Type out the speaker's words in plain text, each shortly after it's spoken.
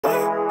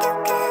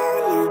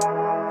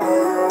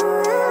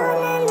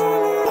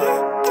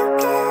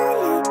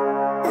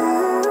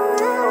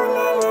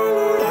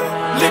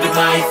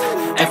Living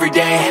life,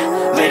 everyday,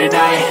 late at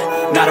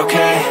night, not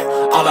okay.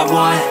 All I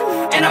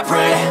want, and I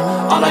pray,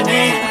 all I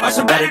need are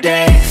some better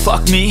days.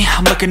 Fuck me,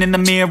 I'm looking in the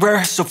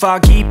mirror, so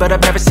foggy, but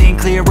I've never seen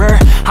clearer.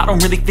 I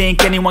don't really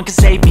think anyone can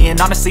save me,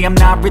 and honestly I'm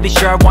not really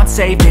sure I want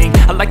saving.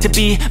 I like to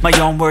be my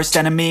own worst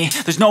enemy.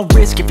 There's no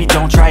risk if you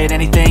don't try at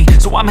anything,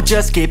 so I'ma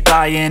just keep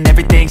buying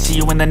everything. See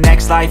you in the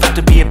next life, have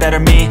to be a better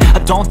me. I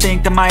don't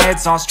think that my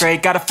head's on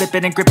straight, gotta flip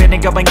it and grip it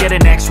and go and get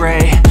an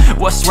x-ray.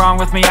 What's wrong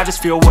with me? I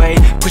just feel weight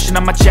pushing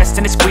on my chest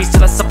and it squeezes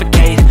till I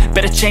suffocate.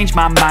 Better change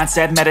my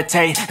mindset,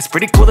 meditate. It's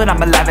pretty cool that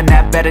I'm alive and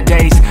have better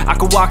days. I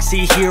could walk,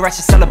 see, hear, I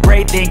should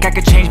celebrate. Think I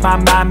could change my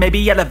mind,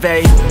 maybe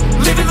elevate.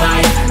 Living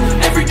life,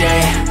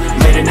 everyday,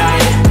 late at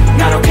night,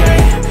 not okay.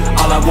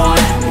 All I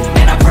want,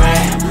 and I pray,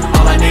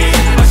 all I need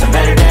are some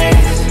better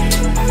days.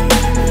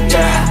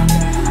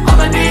 Yeah, all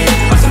I need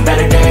are some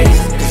better days.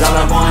 Cause all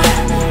I want,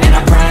 and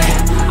I pray,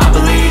 I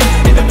believe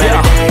in the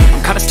better days.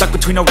 I'm kinda stuck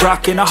between a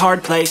rock and a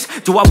hard place.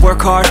 Do I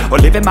work hard or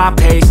live at my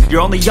pace?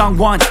 You're only young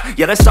once,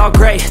 yeah that's all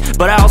great,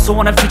 but I also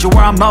want a future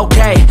where I'm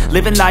okay.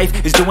 Living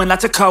life is doing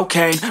lots of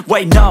cocaine.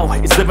 Wait no,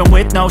 it's living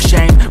with no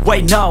shame.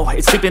 Wait no,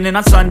 it's sleeping in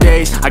on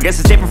Sundays. I guess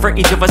it's different for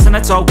each of us and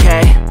that's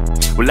okay.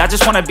 Well I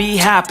just wanna be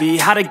happy,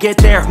 how to get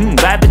there?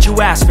 Glad that you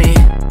asked me.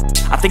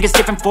 I think it's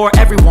different for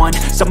everyone.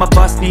 Some of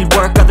us need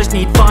work, others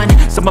need fun.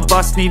 Some of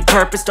us need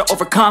purpose to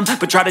overcome.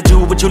 But try to do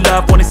what you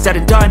love when it's said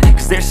and done.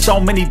 Cause there's so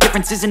many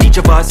differences in each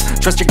of us.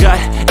 Trust your gut,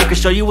 it can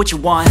show you what you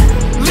want.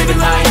 Living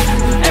life,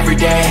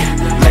 everyday,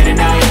 late at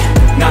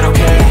night, not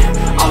okay.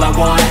 All I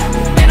want,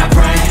 and I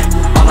pray,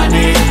 all I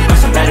need are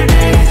some better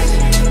days.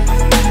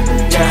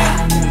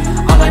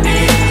 Yeah, all I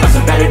need are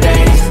some better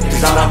days.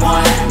 Cause all I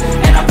want,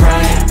 and I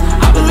pray,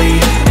 I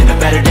believe in the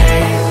better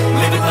days.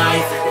 Living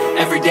life,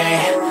 everyday,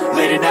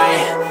 late at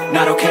night,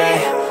 not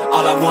okay.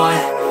 All I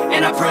want,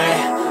 and I pray,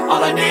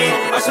 all I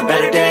need are some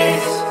better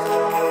days.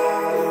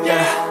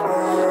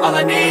 Yeah, all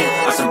I need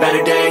are some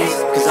better days.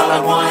 Cause all I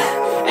want,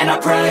 and I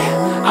pray,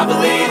 I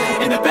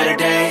believe in the better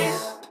days.